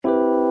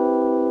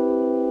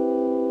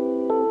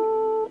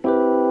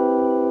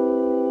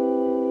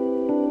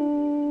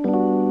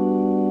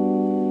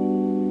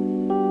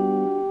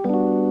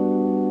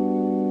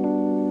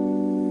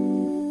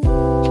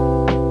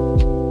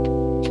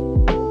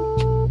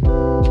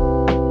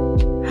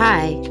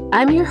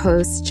I'm your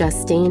host,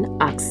 Justine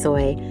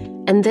Oxsoy,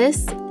 and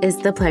this is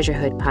the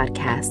Pleasurehood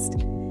Podcast,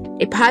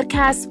 a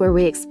podcast where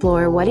we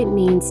explore what it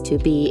means to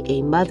be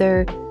a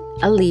mother,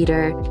 a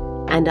leader,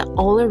 and an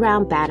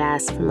all-around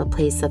badass from a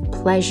place of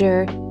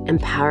pleasure,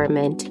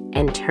 empowerment,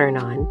 and turn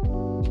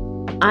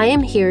on. I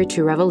am here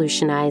to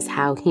revolutionize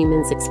how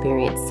humans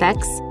experience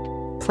sex,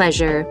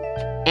 pleasure,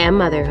 and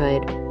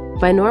motherhood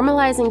by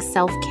normalizing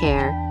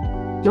self-care,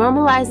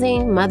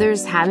 normalizing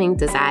mothers having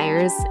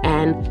desires,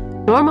 and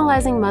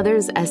normalizing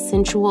mothers as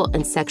sensual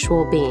and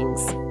sexual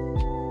beings.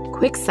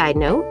 Quick side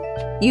note,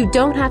 you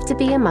don't have to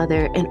be a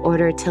mother in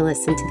order to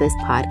listen to this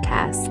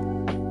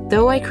podcast.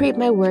 Though I create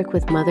my work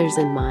with mothers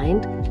in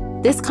mind,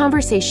 this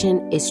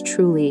conversation is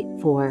truly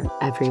for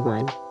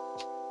everyone.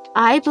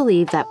 I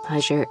believe that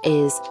pleasure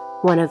is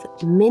one of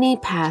many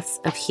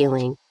paths of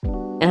healing,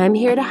 and I'm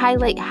here to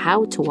highlight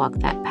how to walk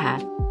that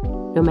path,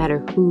 no matter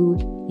who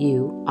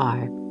you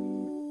are.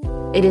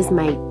 It is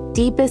my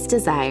deepest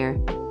desire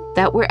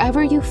that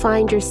wherever you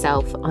find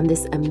yourself on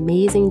this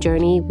amazing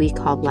journey we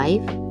call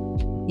life,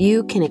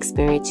 you can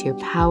experience your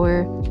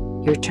power,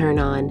 your turn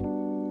on,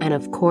 and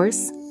of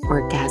course,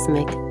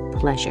 orgasmic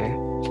pleasure.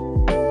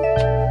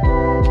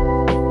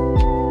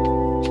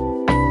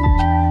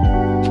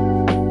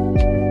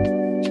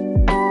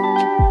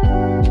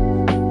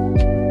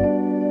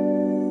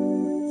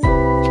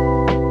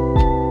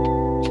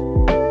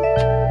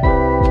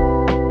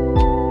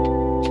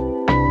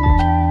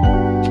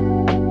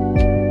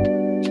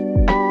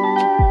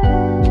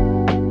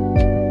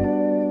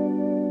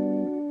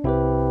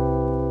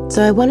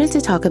 So I wanted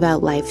to talk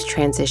about life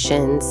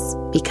transitions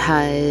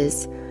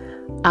because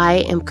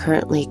I am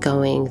currently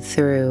going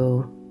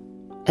through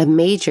a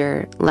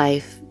major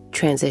life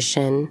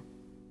transition,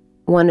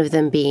 one of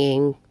them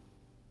being,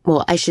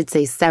 well, I should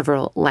say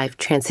several life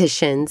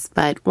transitions,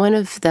 but one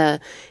of the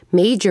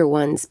major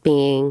ones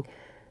being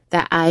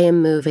that I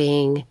am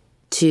moving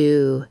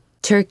to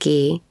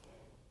Turkey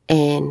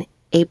in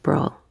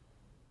April.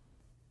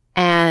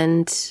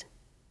 And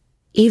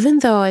even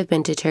though I've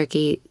been to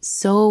Turkey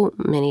so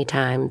many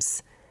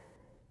times,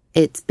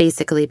 it's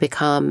basically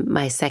become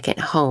my second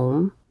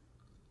home,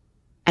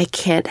 I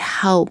can't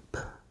help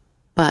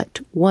but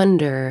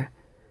wonder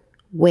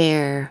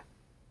where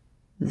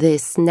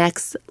this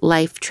next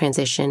life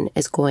transition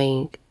is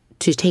going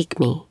to take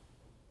me.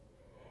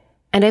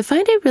 And I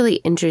find it really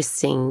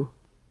interesting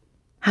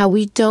how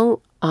we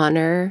don't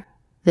honor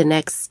the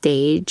next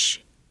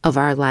stage of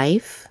our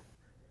life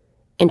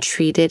and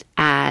treat it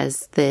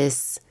as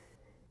this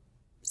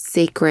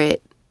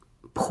sacred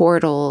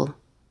portal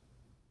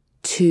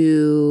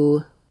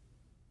to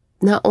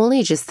not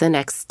only just the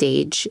next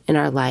stage in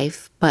our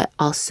life, but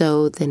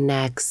also the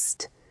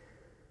next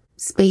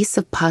space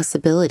of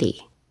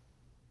possibility.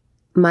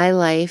 My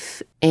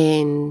life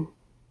in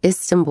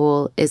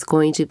Istanbul is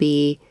going to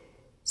be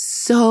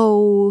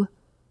so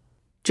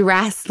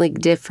drastically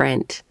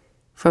different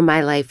from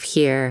my life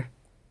here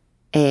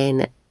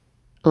in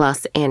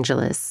Los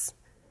Angeles.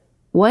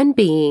 One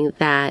being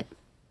that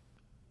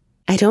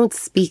I don't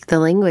speak the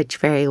language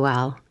very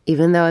well,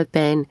 even though I've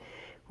been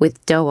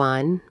with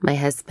Doğan, my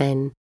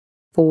husband,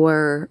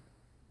 for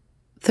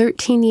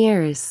 13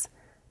 years.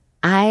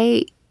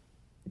 I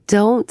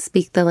don't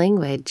speak the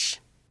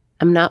language.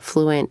 I'm not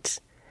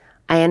fluent.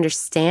 I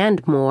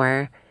understand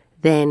more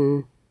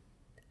than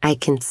I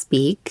can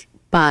speak,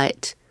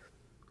 but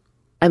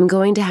I'm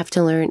going to have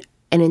to learn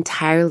an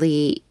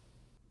entirely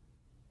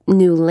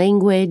new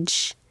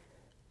language,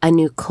 a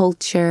new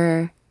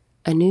culture,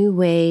 a new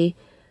way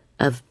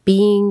of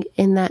being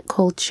in that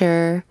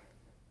culture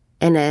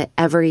in an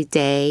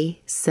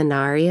everyday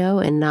scenario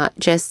and not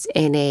just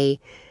in a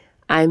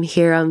I'm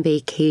here on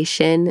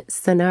vacation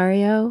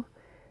scenario.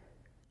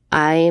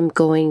 I am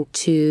going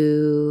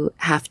to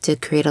have to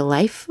create a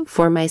life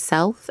for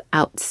myself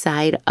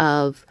outside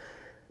of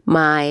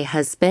my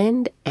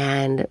husband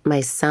and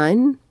my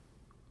son.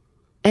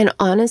 And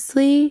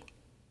honestly,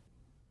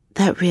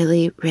 that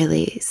really,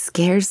 really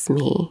scares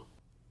me.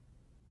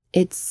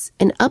 It's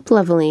an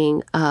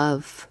up-leveling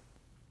of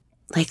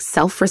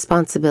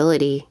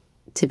self-responsibility,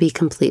 to be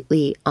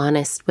completely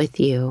honest with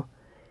you,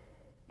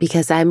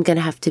 because I'm going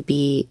to have to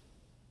be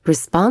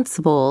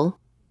responsible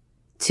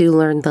to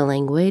learn the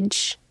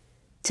language,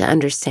 to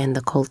understand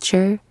the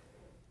culture,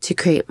 to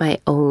create my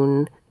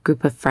own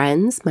group of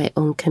friends, my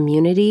own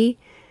community.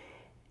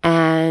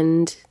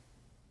 And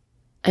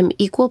I'm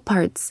equal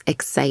parts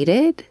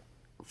excited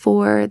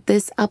for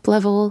this up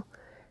level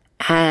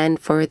and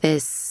for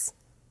this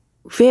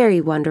very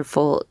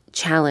wonderful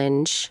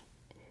challenge.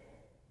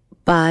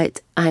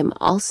 But I'm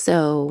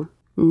also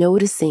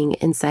noticing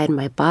inside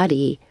my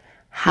body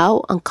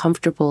how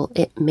uncomfortable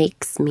it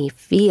makes me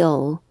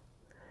feel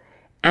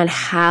and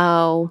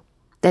how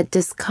that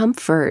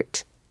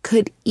discomfort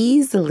could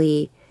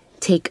easily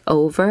take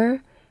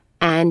over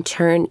and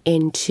turn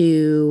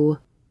into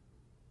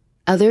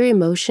other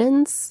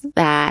emotions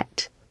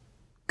that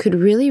could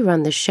really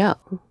run the show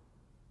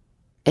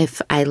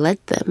if I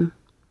let them.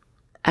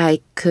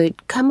 I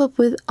could come up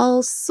with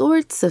all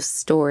sorts of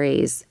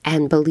stories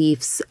and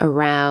beliefs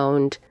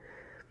around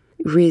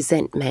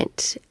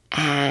resentment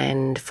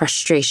and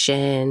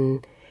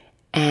frustration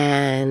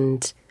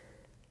and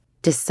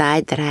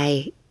decide that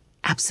I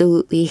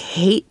absolutely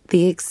hate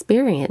the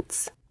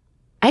experience.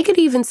 I could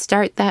even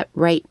start that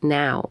right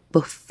now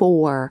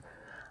before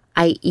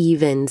I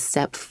even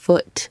step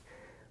foot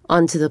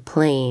onto the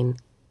plane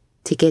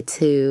to get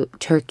to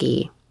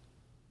Turkey.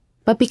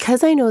 But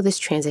because I know this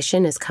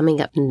transition is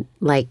coming up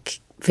like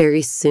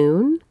very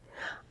soon,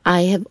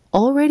 I have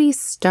already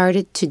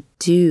started to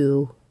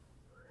do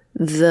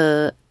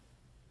the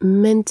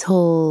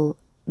mental,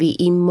 the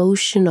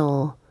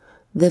emotional,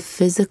 the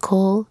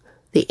physical,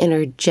 the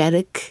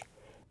energetic,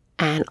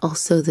 and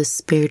also the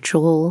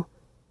spiritual,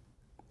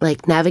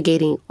 like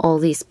navigating all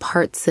these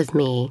parts of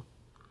me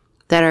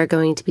that are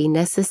going to be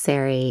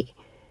necessary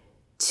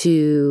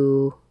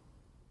to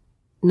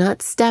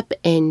not step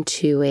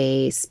into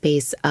a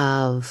space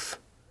of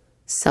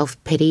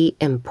self-pity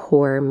and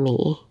poor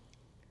me.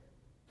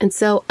 And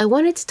so I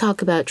wanted to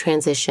talk about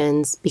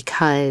transitions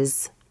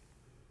because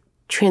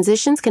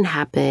transitions can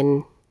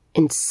happen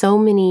in so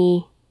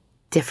many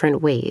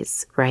different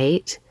ways,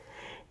 right?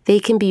 They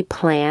can be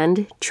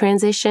planned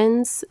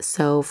transitions.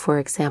 So, for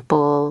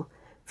example,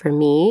 for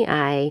me,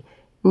 I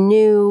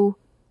knew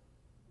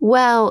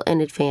well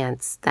in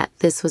advance that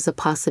this was a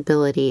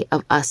possibility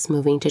of us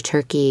moving to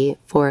Turkey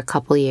for a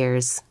couple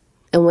years.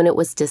 And when it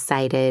was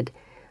decided,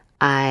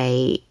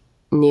 I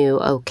knew,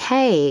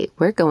 okay,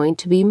 we're going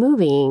to be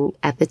moving.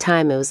 At the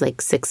time, it was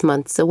like 6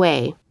 months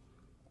away.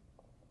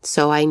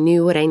 So I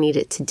knew what I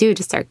needed to do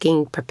to start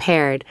getting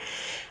prepared.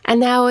 And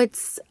now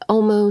it's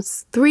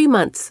almost 3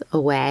 months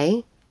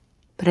away,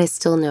 but I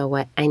still know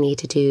what I need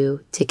to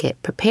do to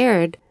get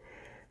prepared.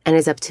 And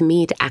it's up to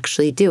me to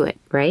actually do it,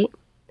 right?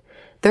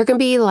 There can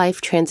be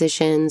life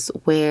transitions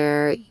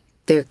where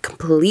they're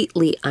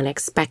completely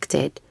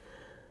unexpected.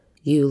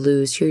 You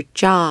lose your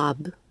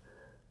job.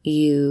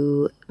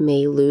 You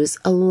may lose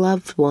a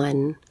loved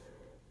one.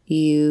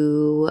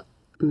 You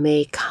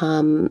may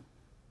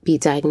be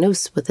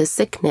diagnosed with a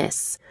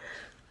sickness.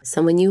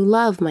 Someone you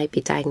love might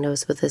be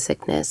diagnosed with a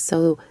sickness.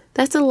 So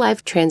that's a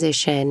life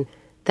transition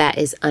that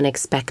is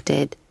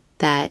unexpected,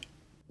 that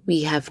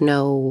we have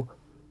no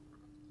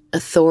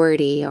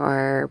authority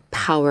or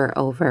power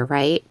over,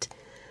 right?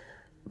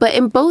 But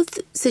in both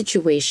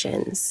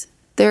situations,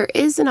 there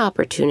is an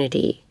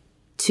opportunity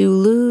to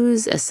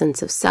lose a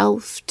sense of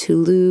self, to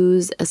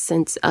lose a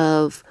sense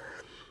of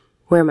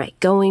where am I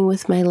going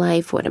with my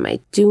life? What am I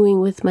doing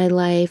with my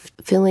life?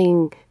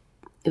 Feeling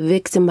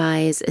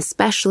victimized,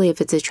 especially if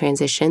it's a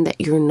transition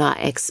that you're not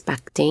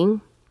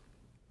expecting.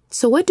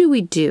 So what do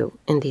we do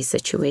in these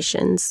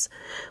situations?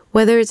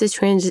 Whether it's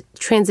a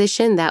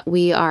transition that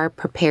we are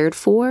prepared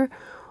for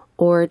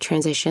or a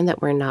transition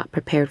that we're not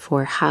prepared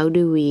for, how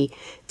do we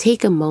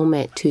take a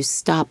moment to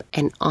stop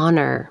and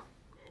honor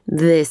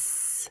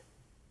this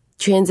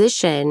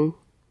transition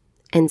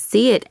and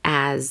see it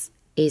as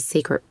a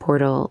sacred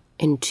portal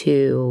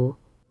into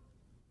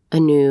a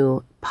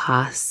new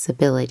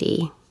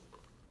possibility?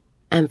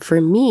 And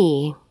for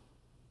me,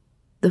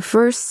 the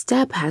first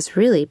step has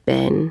really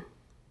been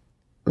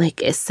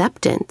like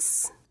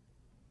acceptance.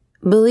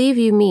 Believe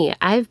you me,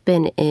 I've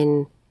been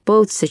in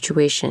both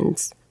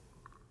situations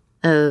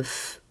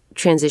of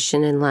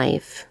transition in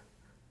life,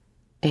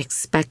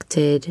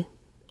 expected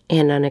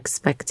and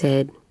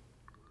unexpected.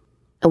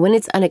 And when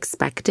it's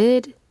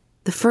unexpected,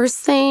 the first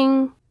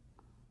thing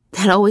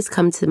that always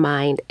comes to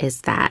mind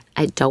is that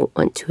I don't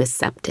want to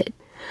accept it.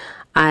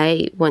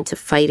 I want to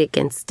fight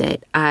against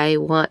it. I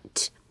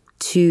want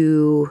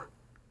to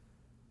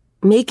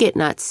make it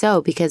not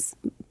so, because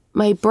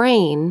my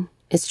brain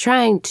is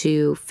trying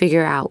to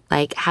figure out,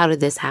 like, how did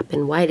this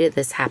happen? Why did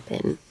this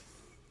happen?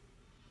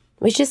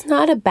 Which is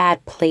not a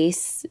bad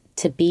place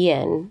to be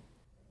in,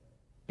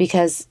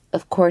 because,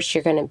 of course,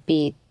 you're going to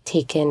be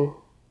taken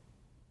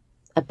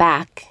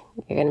aback.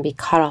 You're going to be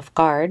caught off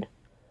guard.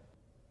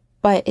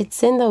 But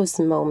it's in those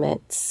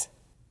moments.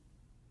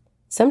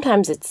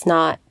 Sometimes it's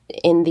not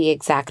in the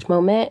exact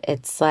moment.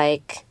 It's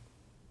like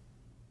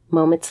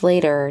moments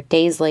later,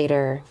 days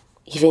later,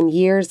 even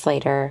years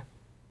later,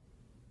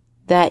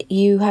 that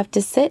you have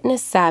to sit and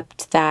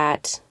accept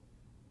that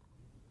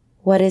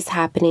what is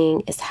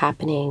happening,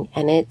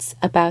 and it's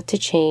about to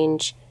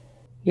change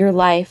your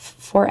life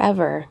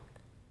forever.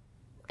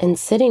 And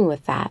sitting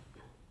with that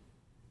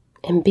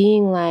and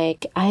being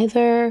like,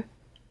 either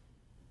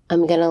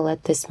I'm going to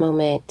let this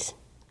moment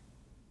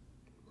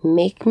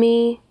make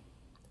me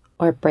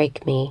or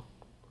break me.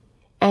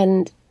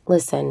 And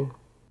listen,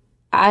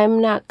 I'm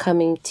not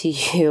coming to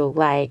you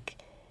like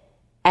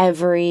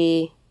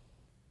every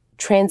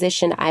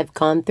transition I've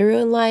gone through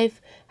in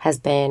life has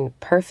been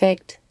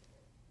perfect,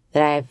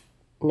 that I've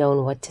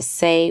known what to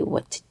say,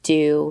 what to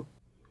do.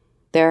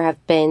 There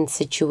have been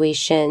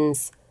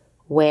situations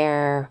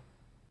where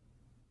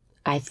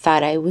I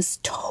thought I was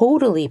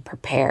totally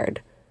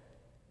prepared,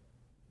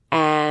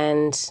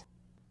 and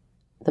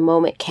the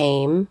moment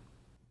came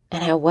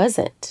and I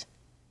wasn't.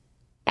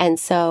 And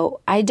so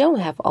I don't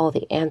have all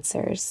the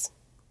answers,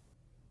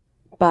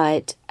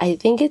 but I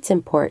think it's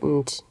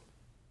important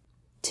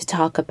to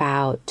talk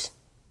about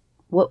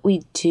what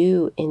we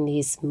do in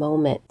these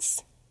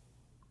moments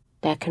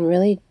that can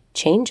really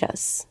change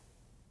us,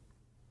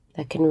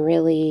 that can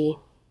really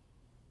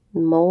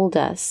mold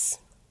us,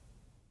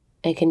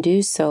 and can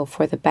do so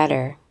for the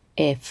better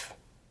if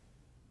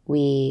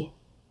we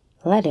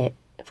let it,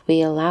 if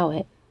we allow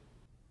it.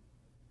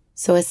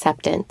 So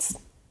acceptance,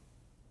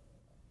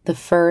 the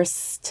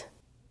first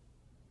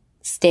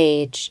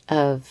stage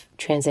of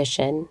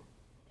transition.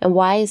 And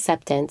why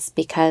acceptance?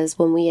 Because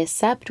when we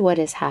accept what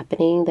is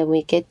happening, then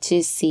we get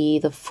to see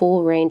the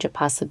full range of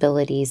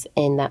possibilities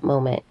in that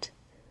moment.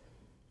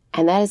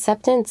 And that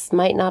acceptance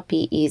might not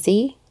be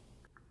easy.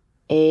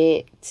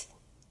 It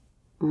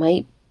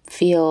might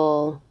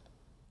feel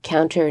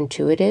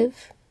counterintuitive.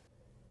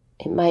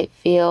 It might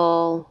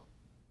feel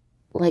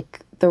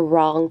like the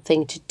wrong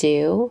thing to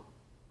do.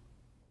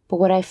 But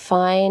what I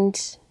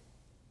find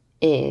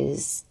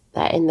is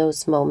that in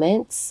those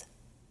moments,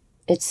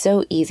 it's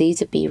so easy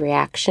to be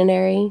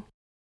reactionary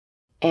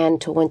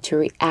and to want to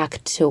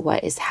react to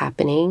what is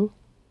happening,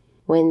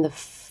 when the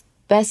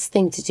best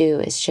thing to do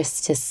is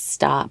just to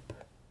stop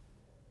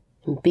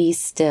and be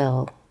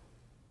still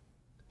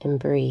and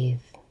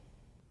breathe.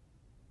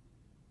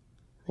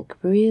 Like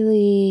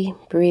really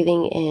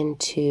breathing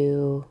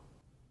into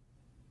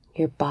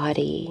your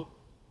body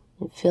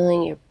and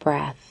feeling your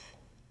breath,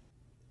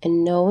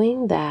 and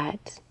knowing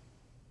that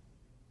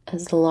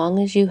as long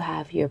as you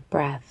have your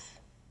breath,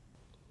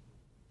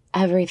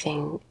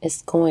 everything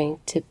is going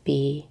to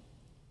be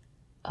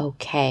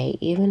okay,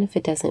 even if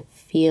it doesn't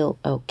feel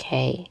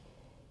okay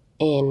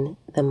in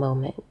the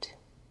moment.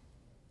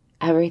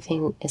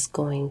 Everything is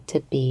going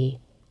to be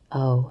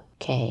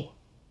okay.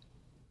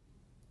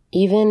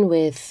 Even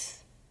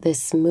with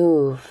this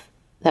move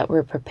that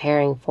we're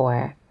preparing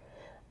for,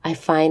 I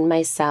find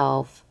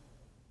myself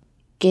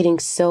getting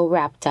so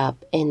wrapped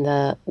up in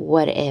the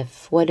what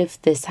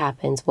if this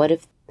happens, what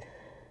if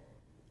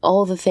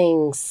all the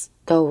things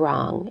go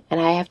wrong, and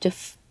I have to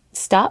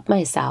stop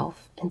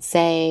myself and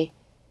say,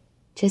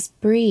 just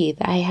breathe.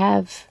 I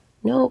have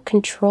no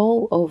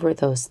control over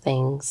those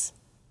things.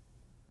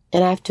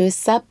 And I have to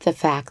accept the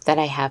fact that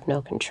I have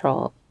no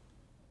control.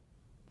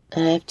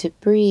 And I have to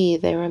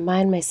breathe and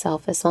remind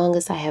myself, as long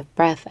as I have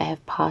breath, I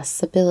have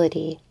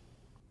possibility.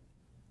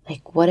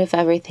 Like, what if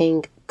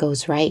everything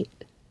goes right?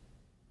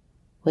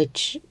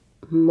 Which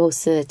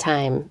most of the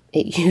time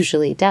it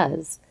usually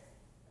does,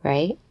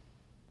 right?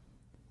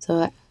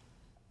 So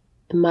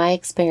in my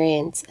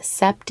experience,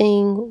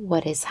 accepting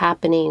what is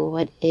happening,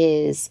 what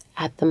is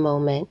at the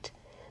moment,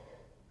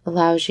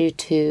 allows you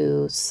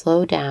to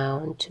slow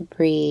down, to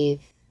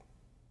breathe,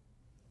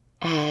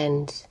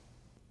 and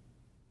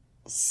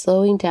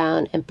slowing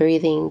down and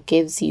breathing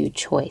gives you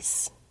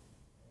choice,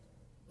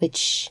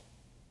 which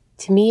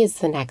to me is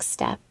the next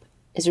step,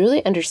 is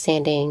really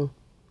understanding,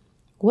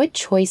 what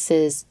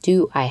choices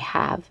do I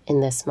have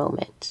in this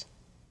moment?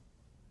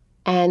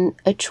 And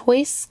a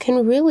choice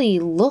can really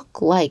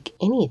look like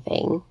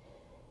anything.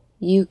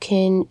 You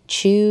can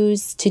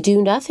choose to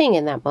do nothing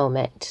in that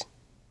moment.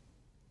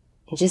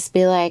 And just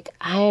be like,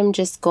 I am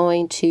just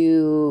going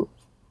to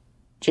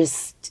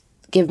just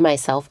give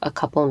myself a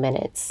couple of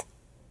minutes,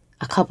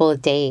 a couple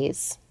of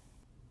days,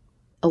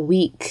 a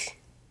week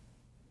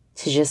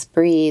to just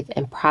breathe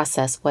and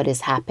process what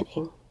is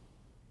happening.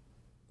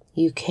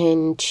 You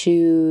can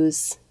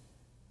choose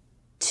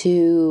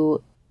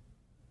to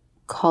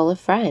call a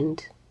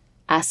friend,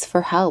 ask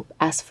for help,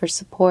 ask for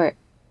support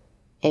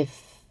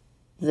if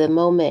the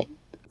moment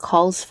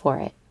calls for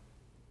it.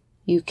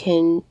 You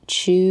can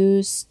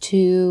choose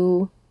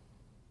to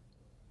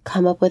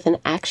come up with an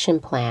action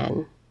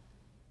plan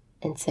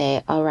and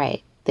say, all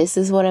right, this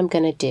is what I'm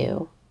going to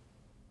do.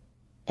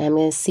 And I'm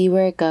going to see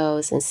where it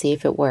goes and see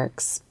if it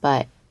works,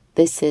 but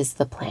this is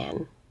the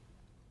plan.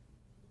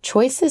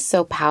 Choice is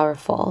so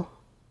powerful,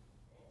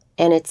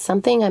 and it's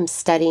something I'm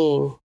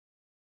studying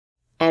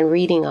and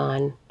reading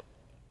on,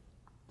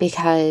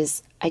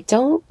 because I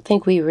don't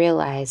think we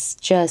realize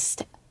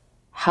just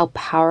how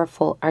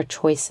powerful our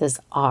choices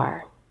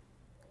are.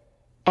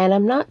 And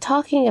I'm not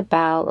talking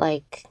about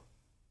like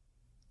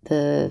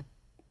the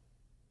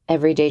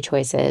everyday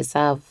choices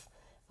of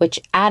which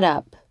add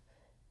up,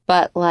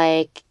 but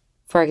like,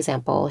 for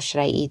example,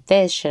 should I eat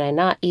this? Should I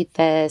not eat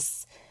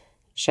this?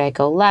 Should I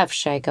go left?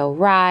 Should I go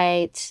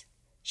right?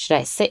 Should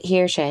I sit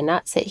here? Should I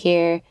not sit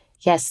here?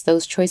 Yes,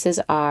 those choices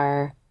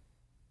are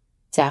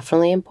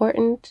definitely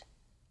important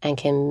and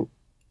can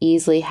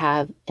easily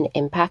have an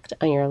impact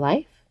on your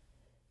life.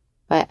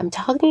 But I'm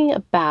talking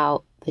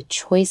about the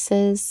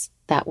choices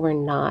that we're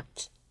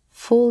not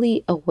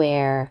fully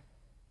aware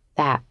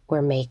that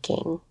we're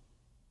making.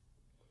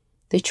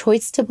 The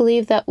choice to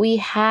believe that we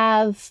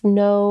have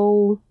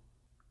no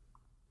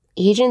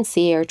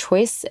agency or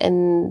choice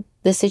in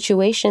the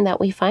situation that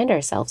we find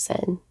ourselves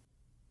in.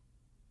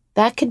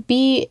 That could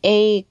be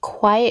a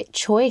quiet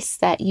choice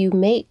that you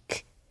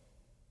make,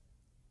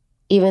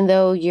 even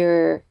though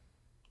you're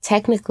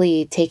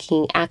technically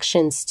taking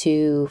actions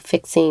to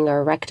fixing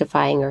or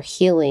rectifying or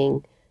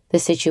healing the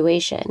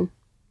situation.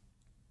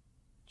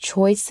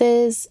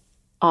 Choices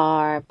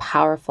are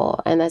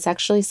powerful. And that's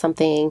actually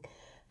something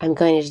I'm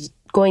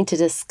going to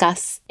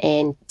discuss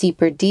in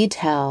deeper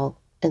detail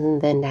in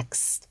the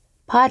next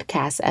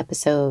podcast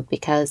episode,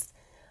 because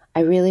I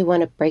really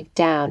want to break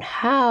down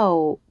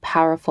how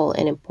powerful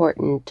and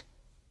important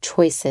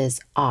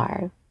choices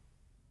are.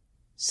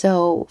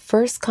 So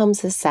first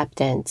comes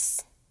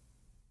acceptance,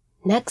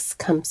 next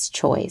comes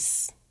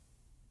choice.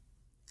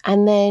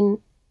 And then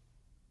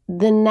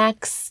the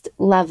next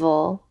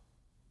level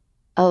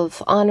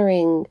of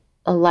honoring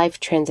a life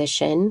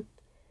transition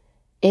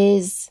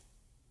is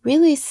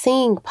really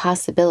seeing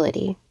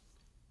possibility,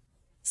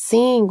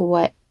 seeing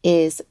what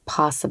is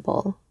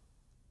possible.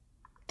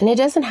 And it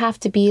doesn't have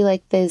to be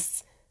like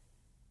this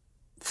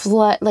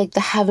flood, like the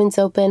heavens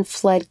open,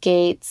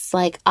 floodgates,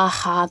 like,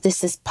 aha,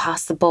 this is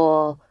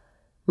possible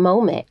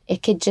moment.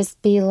 It could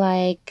just be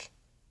like,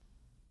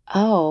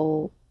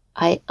 oh,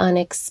 I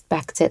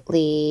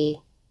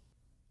unexpectedly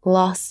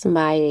lost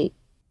my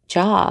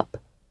job.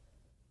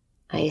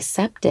 I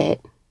accept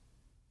it.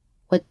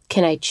 What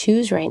can I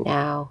choose right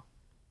now?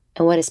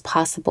 And what is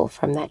possible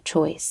from that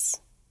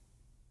choice?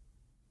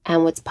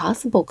 And what's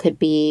possible could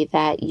be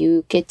that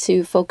you get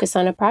to focus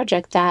on a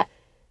project that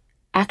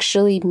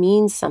actually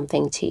means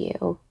something to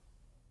you.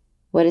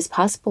 What is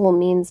possible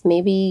means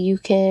maybe you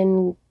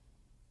can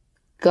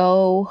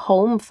go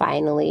home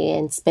finally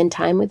and spend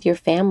time with your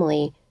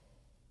family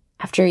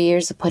after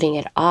years of putting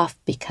it off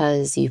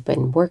because you've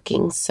been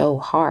working so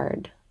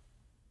hard.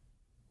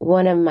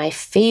 One of my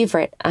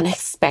favorite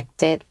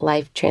unexpected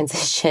life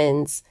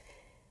transitions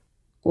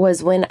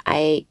was when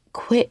I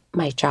quit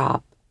my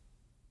job.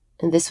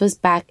 And this was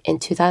back in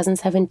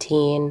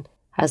 2017.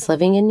 I was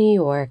living in New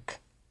York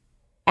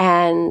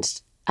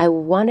and I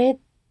wanted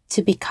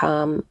to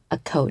become a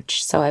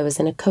coach. So I was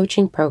in a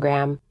coaching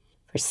program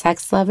for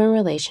sex, love, and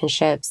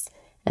relationships.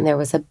 And there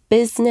was a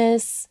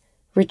business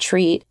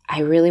retreat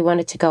I really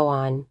wanted to go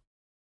on.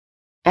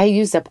 I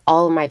used up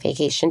all of my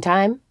vacation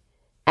time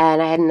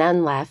and I had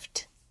none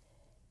left.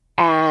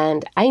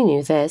 And I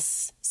knew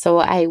this. So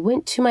I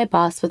went to my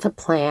boss with a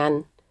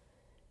plan.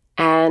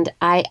 And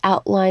I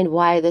outlined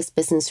why this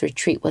business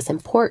retreat was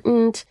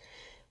important,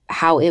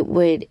 how it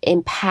would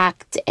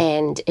impact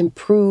and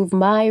improve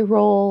my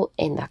role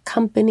in the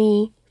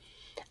company.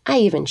 I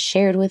even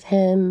shared with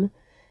him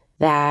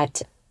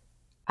that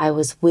I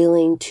was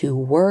willing to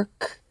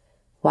work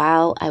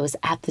while I was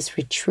at this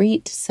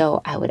retreat,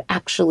 so I would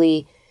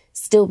actually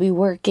still be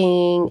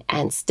working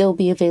and still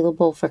be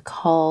available for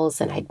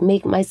calls, and I'd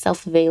make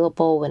myself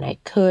available when I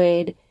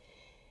could.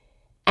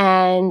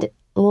 And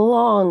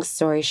long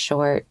story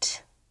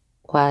short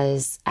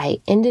was I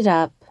ended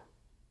up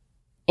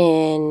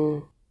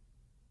in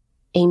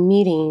a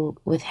meeting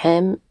with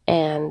him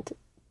and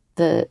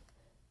the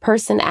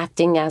person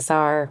acting as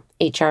our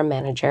HR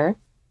manager.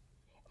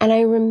 And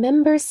I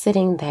remember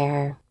sitting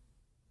there,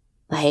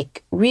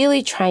 like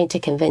really trying to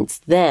convince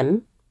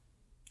them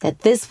that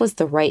this was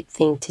the right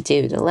thing to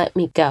do, to let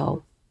me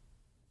go.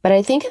 But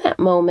I think in that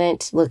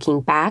moment,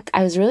 looking back,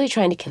 I was really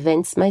trying to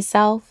convince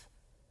myself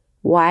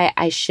why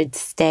I should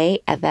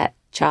stay at that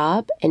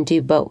job and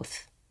do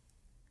both.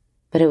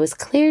 But it was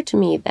clear to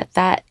me that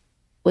that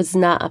was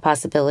not a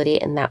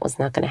possibility and that was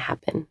not going to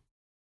happen.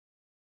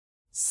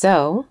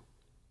 So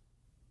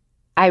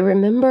I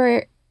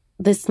remember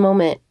this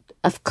moment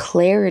of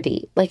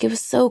clarity, like it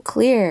was so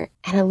clear.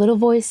 And a little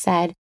voice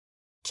said,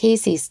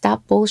 Casey,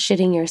 stop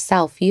bullshitting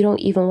yourself. You don't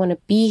even want to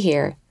be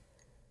here.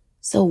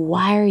 So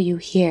why are you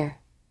here?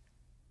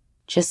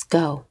 Just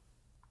go.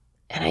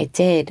 And I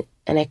did.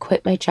 And I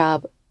quit my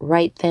job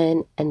right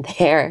then and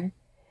there.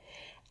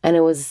 And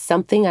it was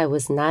something I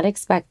was not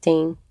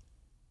expecting,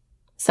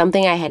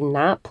 something I had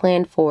not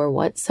planned for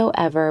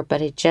whatsoever,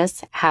 but it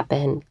just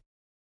happened.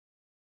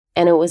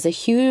 And it was a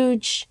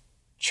huge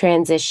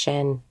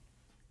transition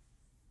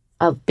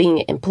of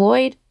being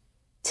employed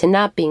to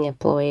not being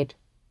employed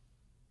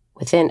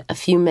within a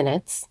few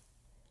minutes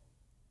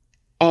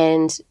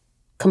and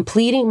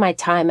completing my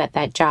time at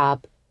that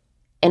job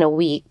in a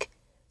week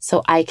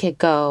so I could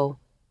go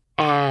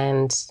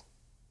and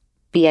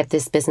be at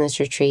this business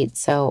retreat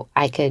so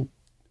I could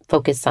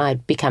focus on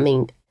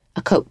becoming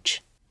a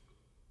coach.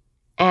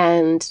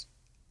 And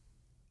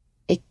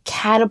it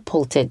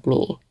catapulted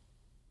me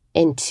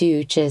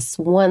into just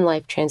one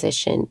life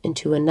transition,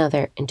 into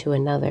another, into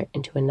another,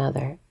 into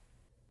another.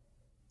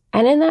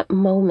 And in that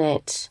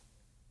moment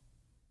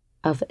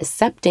of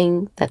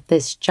accepting that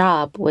this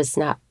job was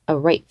not a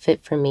right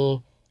fit for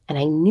me, and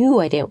I knew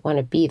I didn't want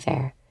to be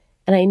there,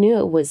 and I knew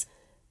it was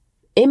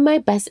in my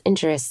best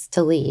interest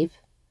to leave,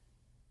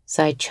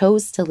 so I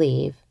chose to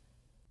leave,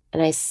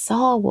 and I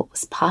saw what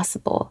was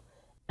possible.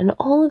 And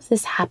all of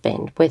this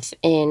happened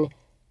within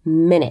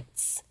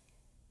minutes,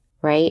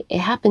 right? It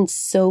happened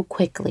so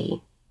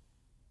quickly.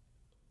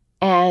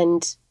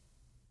 And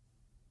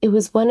it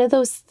was one of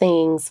those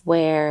things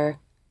where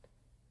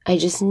I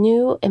just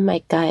knew in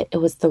my gut it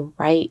was the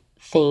right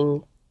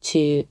thing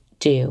to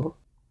do.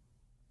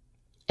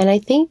 And I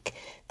think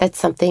that's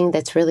something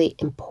that's really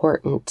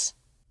important,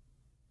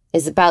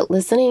 is about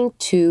listening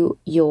to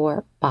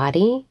your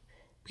body,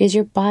 because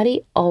your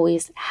body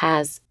always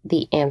has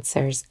the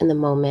answers in the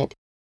moment.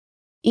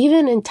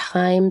 Even in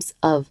times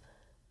of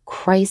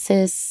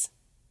crisis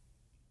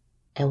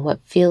and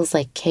what feels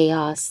like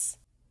chaos,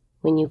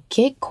 when you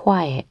get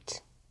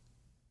quiet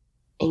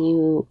and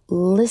you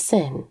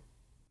listen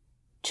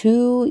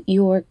to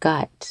your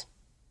gut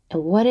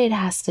and what it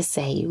has to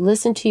say, you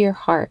listen to your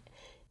heart,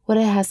 what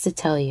it has to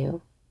tell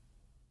you.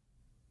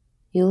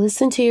 You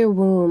listen to your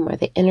womb or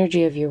the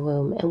energy of your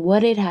womb and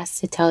what it has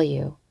to tell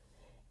you.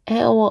 And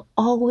it will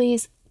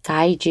always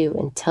guide you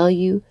and tell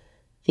you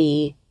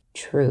the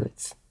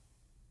truth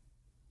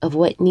of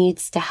what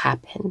needs to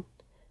happen,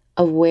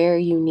 of where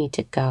you need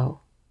to go,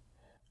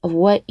 of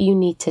what you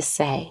need to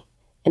say,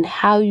 and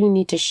how you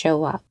need to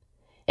show up,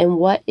 and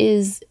what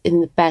is in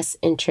the best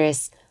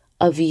interest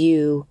of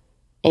you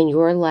and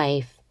your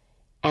life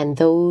and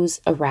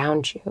those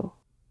around you.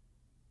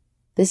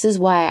 This is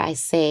why I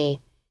say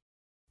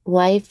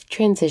life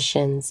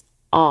transitions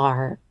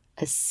are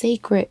a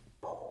sacred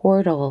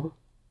portal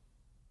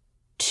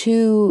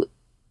to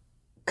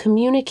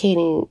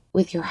communicating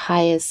with your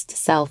highest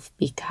self,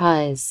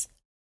 because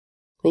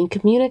when you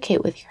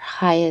communicate with your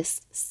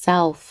highest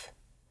self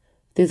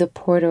through the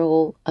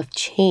portal of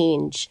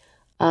change,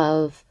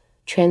 of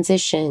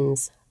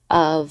transitions,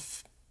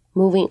 of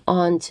moving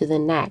on to the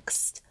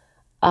next,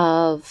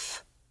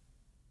 of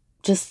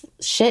just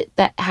shit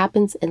that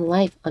happens in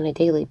life on a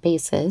daily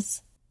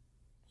basis,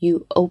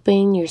 you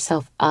open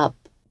yourself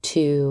up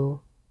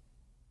to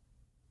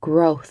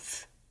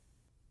growth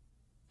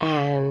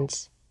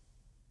and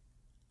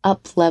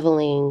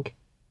up-leveling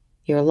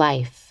your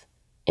life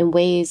in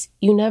ways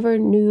you never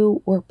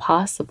knew were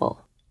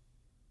possible.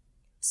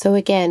 So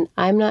again,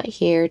 I'm not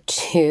here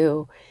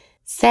to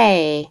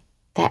say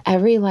that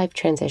every life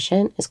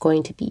transition is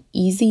going to be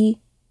easy,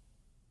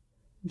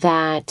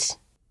 that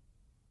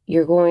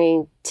you're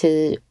going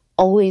to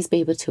always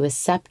be able to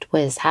accept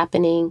what is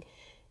happening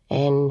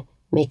and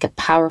make a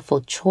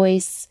powerful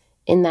choice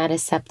in that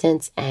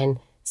acceptance and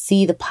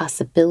see the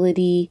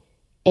possibility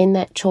in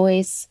that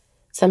choice.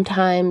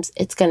 Sometimes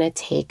it's going to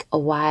take a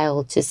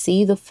while to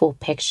see the full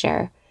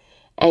picture,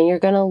 and you're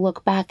going to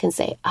look back and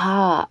say,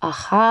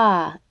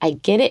 aha, I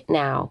get it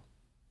now.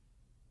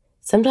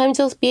 Sometimes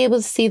you'll be able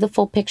to see the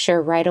full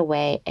picture right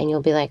away, and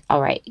you'll be like,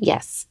 all right,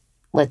 yes,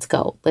 let's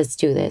go. Let's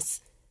do this.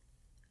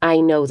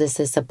 I know this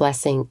is a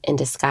blessing in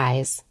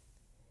disguise.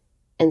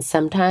 And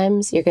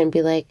sometimes you're going to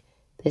be like,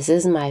 this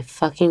is my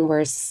fucking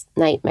worst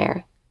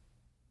nightmare.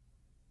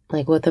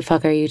 Like, what the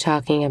fuck are you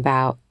talking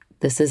about?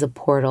 This is a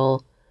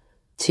portal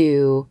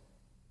to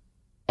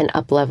an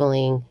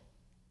up-leveling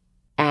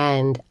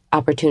and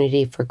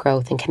opportunity for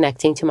growth and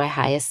connecting to my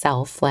highest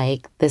self.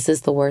 Like, this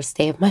is the worst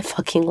day of my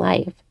fucking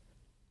life.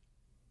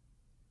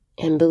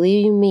 And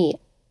believe you me,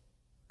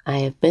 I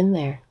have been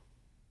there.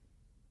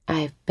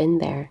 I've been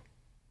there.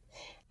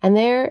 And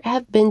there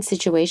have been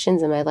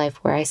situations in my life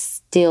where I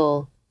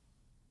still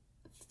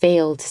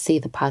fail to see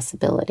the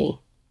possibility.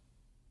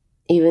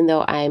 Even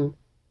though I'm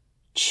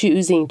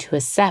choosing to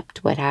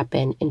accept what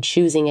happened and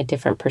choosing a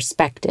different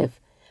perspective,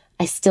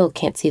 I still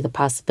can't see the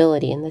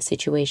possibility in the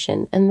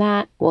situation. And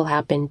that will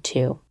happen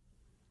too.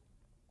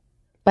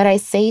 But I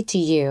say to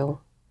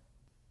you,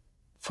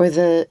 for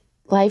the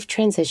life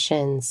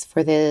transitions,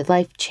 for the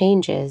life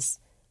changes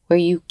where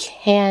you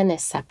can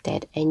accept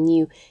it and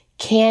you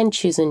can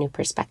choose a new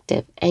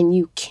perspective and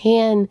you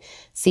can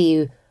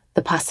see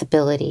the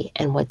possibility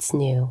and what's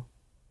new,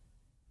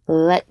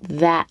 let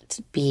that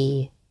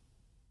be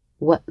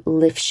what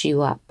lifts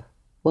you up,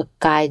 what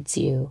guides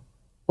you,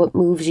 what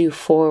moves you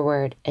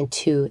forward and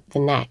to the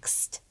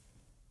next,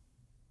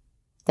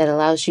 that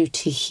allows you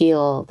to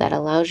heal, that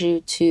allows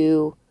you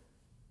to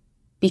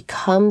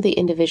become the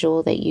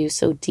individual that you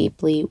so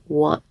deeply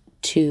want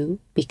to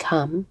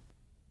become.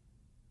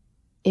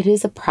 It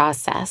is a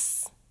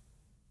process.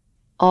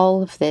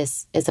 All of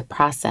this is a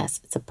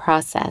process. It's a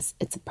process.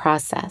 It's a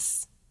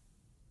process.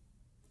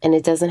 And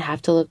it doesn't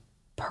have to look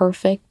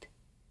perfect.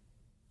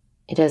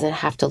 It doesn't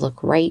have to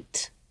look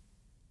right.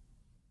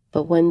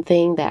 But one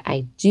thing that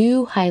I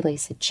do highly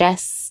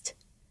suggest,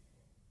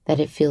 that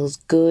it feels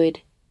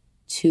good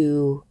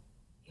to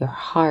your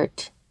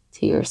heart,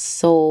 to your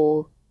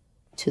soul,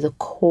 to the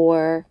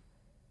core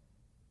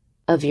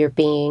of your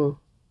being.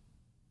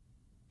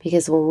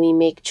 Because when we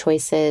make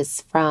choices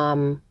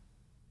from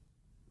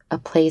a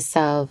place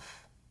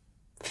of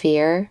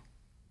fear,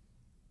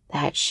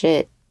 that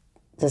shit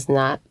does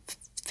not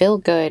feel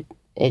good.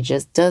 It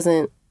just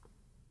doesn't.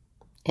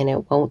 And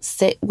it won't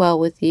sit well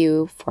with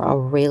you for a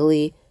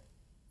really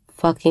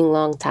fucking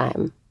long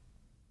time.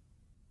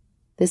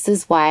 This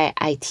is why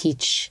I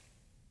teach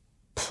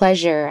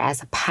pleasure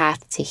as a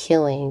path to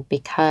healing,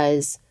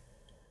 because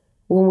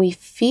when we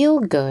feel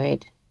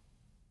good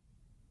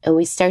and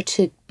we start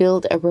to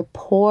build a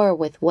rapport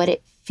with what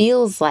it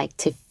feels like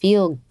to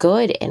feel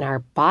good in our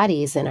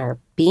bodies and our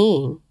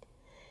being,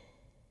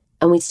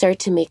 and we start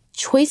to make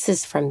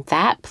choices from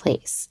that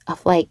place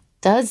of like,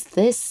 does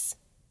this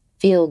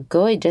feel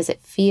good? Does it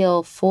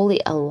feel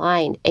fully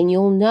aligned? And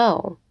you'll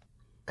know,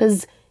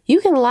 because You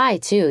can lie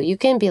too. You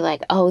can be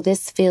like, oh,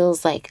 this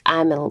feels like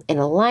I'm in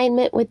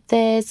alignment with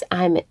this.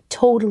 I'm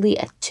totally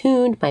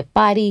attuned. My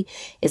body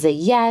is a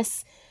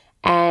yes.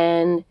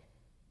 And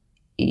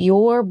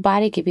your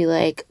body could be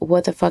like,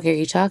 what the fuck are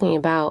you talking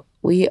about?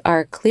 We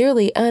are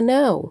clearly a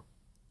no.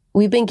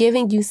 We've been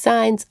giving you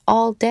signs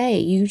all day.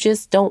 You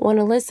just don't want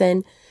to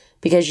listen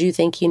because you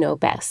think you know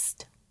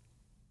best.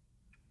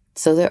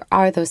 So there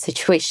are those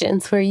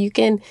situations where you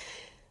can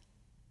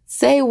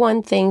say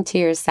one thing to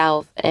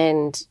yourself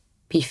and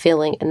be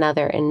feeling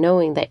another and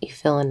knowing that you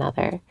feel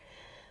another.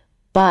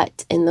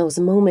 But in those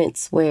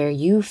moments where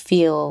you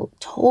feel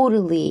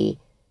totally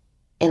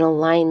in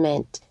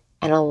alignment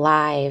and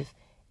alive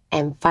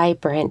and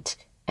vibrant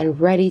and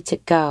ready to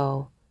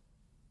go,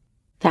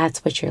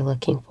 that's what you're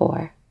looking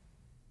for.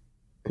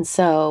 And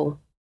so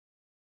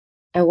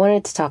I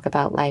wanted to talk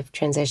about life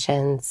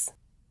transitions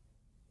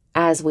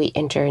as we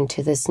enter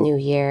into this new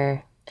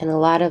year. And a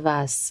lot of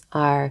us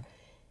are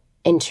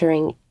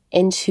entering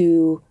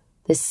into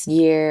this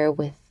year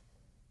with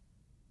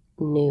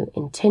new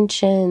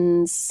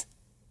intentions,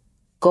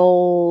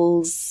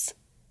 goals.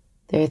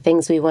 There are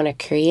things we want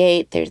to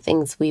create. There are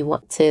things we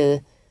want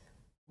to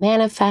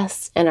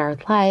manifest in our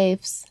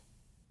lives.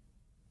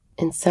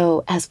 And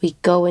so as we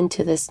go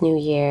into this new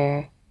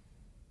year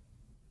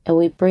and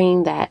we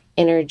bring that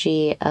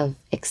energy of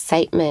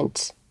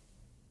excitement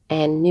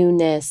and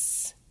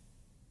newness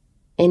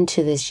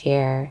into this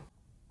year,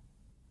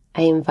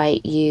 I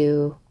invite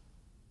you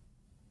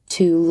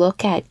to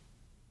look at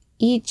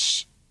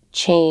each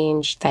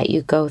change that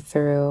you go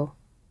through,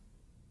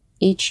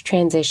 each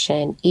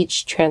transition,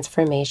 each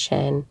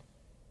transformation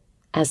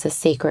as a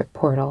sacred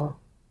portal,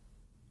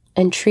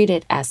 and treat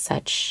it as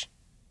such.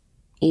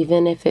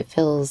 Even if it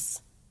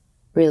feels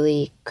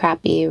really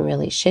crappy and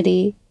really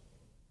shitty,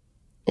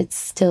 it's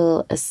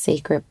still a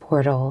sacred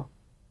portal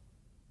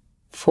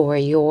for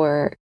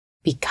your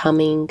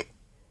becoming,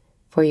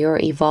 for your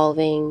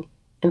evolving,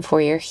 and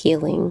for your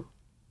healing.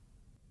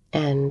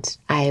 And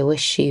I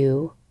wish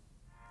you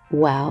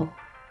well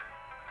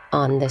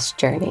on this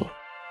journey.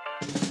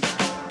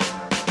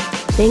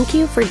 Thank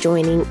you for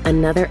joining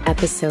another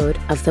episode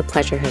of the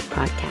Pleasurehood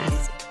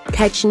Podcast.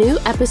 Catch new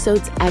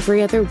episodes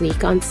every other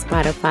week on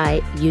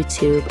Spotify,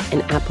 YouTube,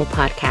 and Apple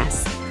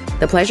Podcasts.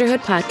 The Pleasurehood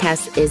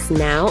Podcast is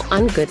now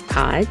on Good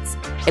Pods.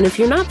 And if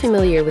you're not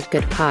familiar with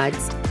Good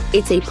Pods,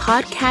 it's a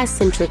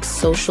podcast-centric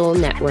social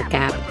network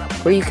app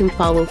where you can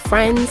follow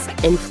friends,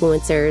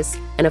 influencers,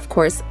 and of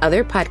course,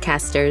 other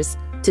podcasters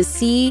to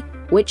see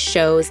which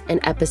shows and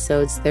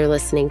episodes they're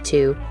listening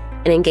to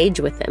and engage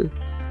with them.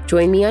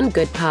 Join me on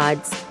Good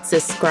Pods,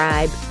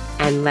 subscribe,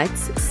 and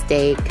let's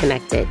stay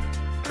connected.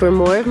 For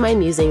more of my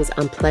musings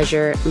on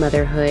pleasure,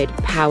 motherhood,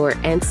 power,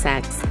 and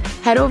sex,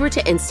 head over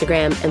to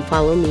Instagram and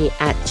follow me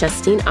at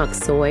Justine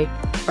Oxoy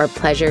or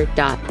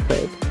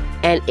pleasure.hood.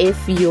 And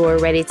if you're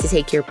ready to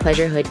take your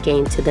pleasurehood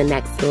game to the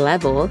next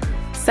level,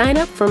 sign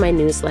up for my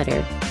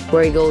newsletter,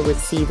 where you'll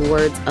receive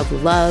words of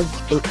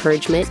love,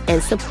 encouragement,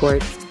 and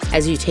support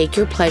as you take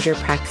your pleasure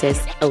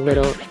practice a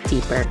little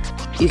deeper.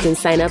 You can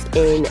sign up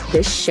in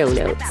the show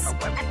notes.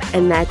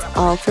 And that's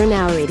all for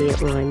now,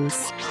 Radiant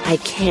Ones. I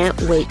can't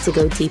wait to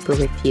go deeper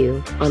with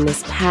you on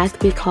this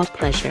path we call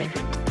pleasure.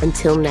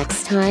 Until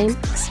next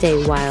time,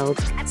 stay wild,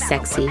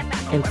 sexy,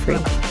 and free.